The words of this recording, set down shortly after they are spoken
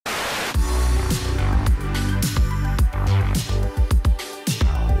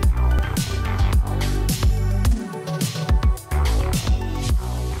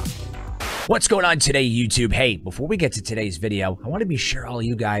What's going on today, YouTube? Hey, before we get to today's video, I want to be sure all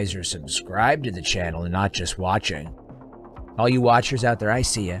you guys are subscribed to the channel and not just watching. All you watchers out there, I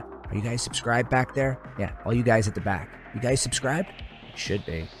see you. Are you guys subscribed back there? Yeah, all you guys at the back. You guys subscribed? You should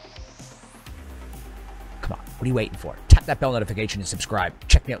be. Come on, what are you waiting for? Tap that bell notification and subscribe.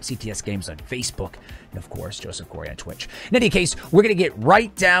 Check me out, CTS Games on Facebook. And of course, Joseph Corey on Twitch. In any case, we're going to get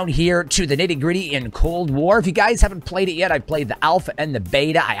right down here to the nitty-gritty in Cold War. If you guys haven't played it yet, I played the alpha and the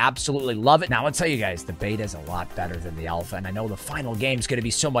beta. I absolutely love it. Now, I'll tell you guys, the beta is a lot better than the alpha, and I know the final game is going to be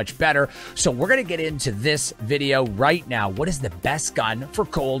so much better. So we're going to get into this video right now. What is the best gun for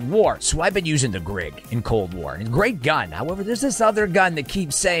Cold War? So I've been using the Grig in Cold War. And great gun. However, there's this other gun that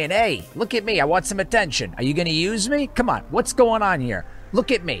keeps saying, hey, look at me. I want some attention. Are you going to use me? Come on. What's going on here?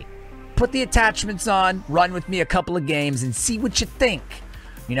 Look at me. Put the attachments on, run with me a couple of games, and see what you think.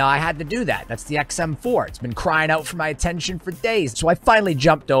 You know, I had to do that. That's the XM4. It's been crying out for my attention for days. So I finally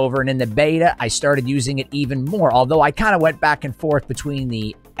jumped over, and in the beta, I started using it even more. Although I kind of went back and forth between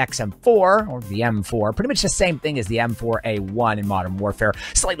the XM4 or the M4, pretty much the same thing as the M4A1 in Modern Warfare,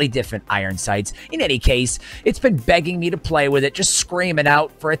 slightly different iron sights. In any case, it's been begging me to play with it, just screaming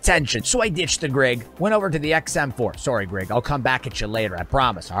out for attention. So I ditched the Grig, went over to the XM4. Sorry, Grig, I'll come back at you later, I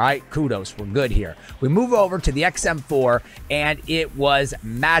promise, all right? Kudos, we're good here. We move over to the XM4, and it was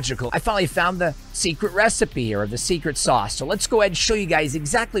magical. I finally found the secret recipe here, or the secret sauce. So let's go ahead and show you guys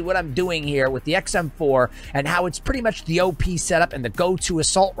exactly what I'm doing here with the XM4 and how it's pretty much the OP setup and the go-to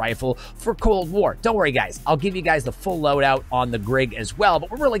assault rifle for Cold War. Don't worry, guys. I'll give you guys the full loadout on the Grig as well,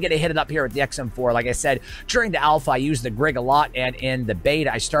 but we're really going to hit it up here with the XM4. Like I said, during the alpha, I used the Grig a lot, and in the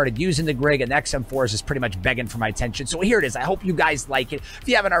beta, I started using the Grig, and the XM4 is just pretty much begging for my attention. So here it is. I hope you guys like it. If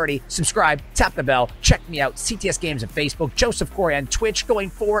you haven't already, subscribe, tap the bell, check me out, CTS Games on Facebook, Joseph Corey on Twitch. Going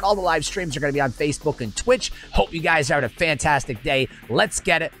forward, all the live streams are going to be on Facebook and Twitch. Hope you guys are having a fantastic day. Let's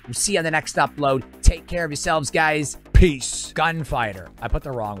get it. We'll see you on the next upload. Take care of yourselves, guys. Peace. Gunfighter. I put the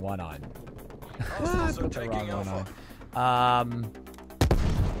wrong one on. I put the wrong one on.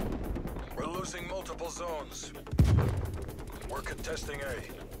 We're losing multiple zones. We're contesting A.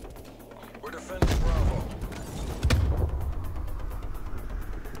 We're defending Bravo.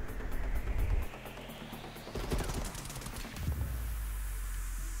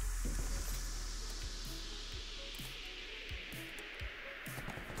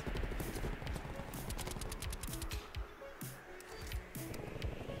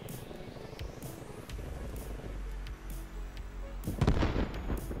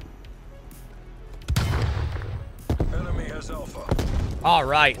 All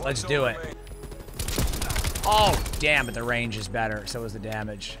right, let's do it. Oh, damn, but the range is better. So is the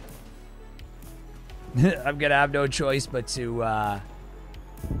damage. I'm going to have no choice but to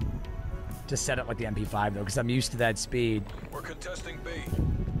set it with the MP5, though, because I'm used to that speed. We're contesting B.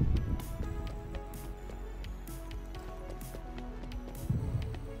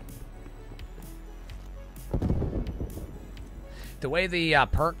 The way the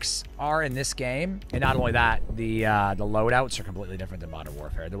perks are in this game, and not only that, the loadouts are completely different than Modern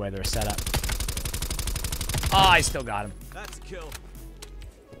Warfare. The way they're set up. Oh, I still got him. That's a kill.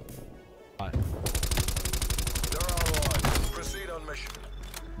 What? They're online. Proceed on mission.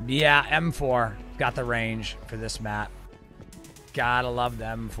 Yeah, M4 got the range for this map. Gotta love the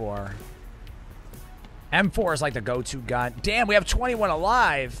M4. M4 is like the go-to gun. Damn, we have 21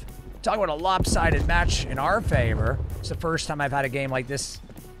 alive. Talking about a lopsided match in our favor. It's the first time I've had a game like this,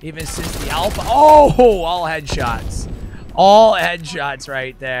 even since the alpha. Oh, all headshots. All headshots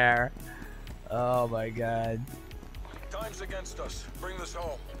right there. Oh, my God. Time's against us. Bring this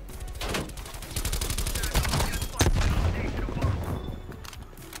home.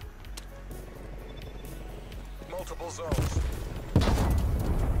 Multiple zones.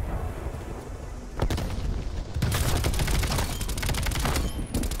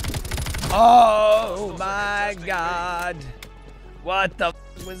 Oh my God. What the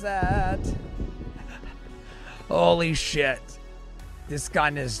f was that? Holy shit. This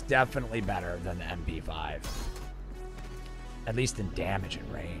gun is definitely better than the MP5. At least in damage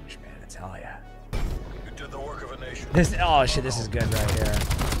and range, man, I tell ya. You did the work of a nation. This, oh shit, this is good right here.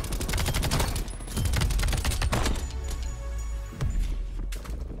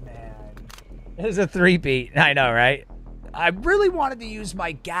 Man. This is a three-peat. I know, right? I really wanted to use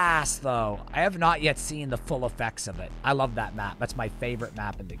my gas, though. I have not yet seen the full effects of it. I love that map. That's my favorite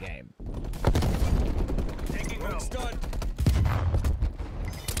map in the game. Taking notes done.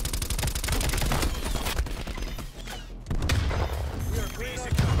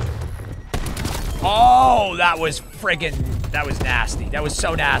 Oh, that was friggin'... That was nasty. That was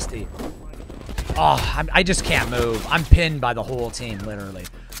so nasty. Oh, I just can't move. I'm pinned by the whole team, literally.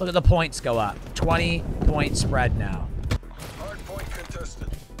 Look at the points go up. 20-point spread now. Hard point contested.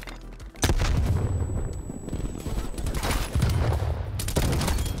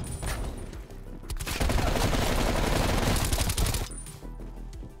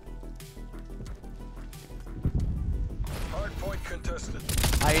 Hard point contested.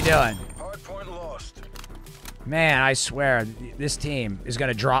 How you doing? Hard point lost. Man, I swear, this team is going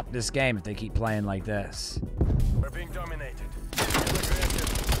to drop this game if they keep playing like this. We're being dominated.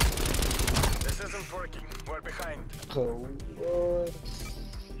 This isn't working. We're behind.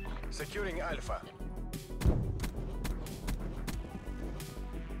 Securing Alpha.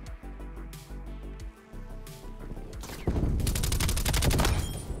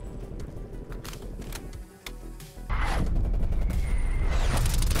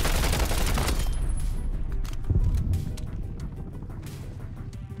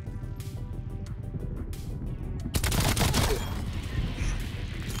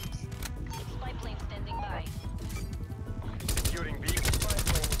 Spy plane standing by. Securing B. Spy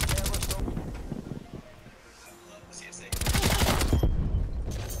plane is never so.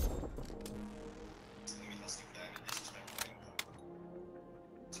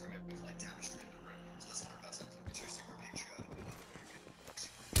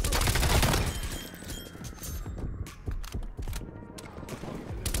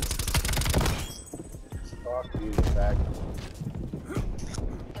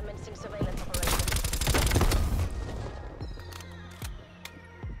 Commencing surveillance operation.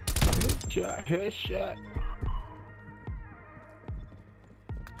 Headshot.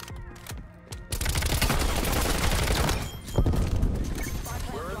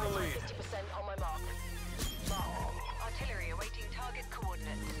 We're in the lead. 50% on my mark. Artillery awaiting target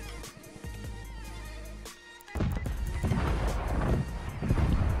coordinates.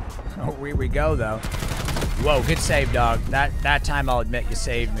 Oh, here we go, though. Whoa, good save, dog. That time I'll admit you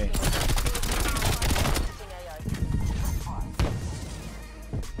saved me.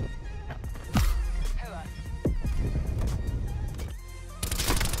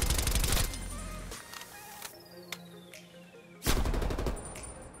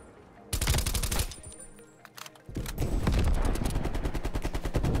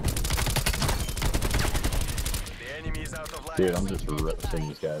 The enemy is out of life. Dude, I'm just ripping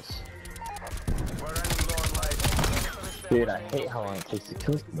these guys. We're running low on life. Dude, I hate how long it takes to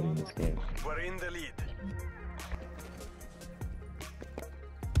kill somebody in this game. We're in the lead.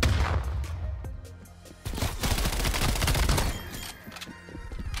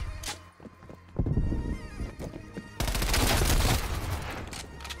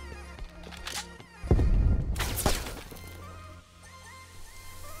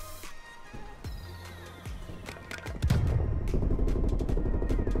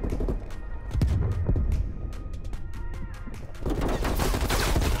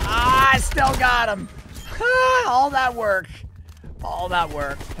 Ah, I still got him. All that work. All that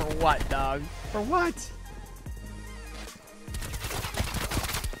work. For what, dog? For what?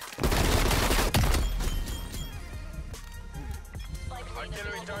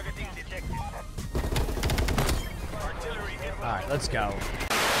 Artillery targeting detected. Artillery inbound. All right, let's go.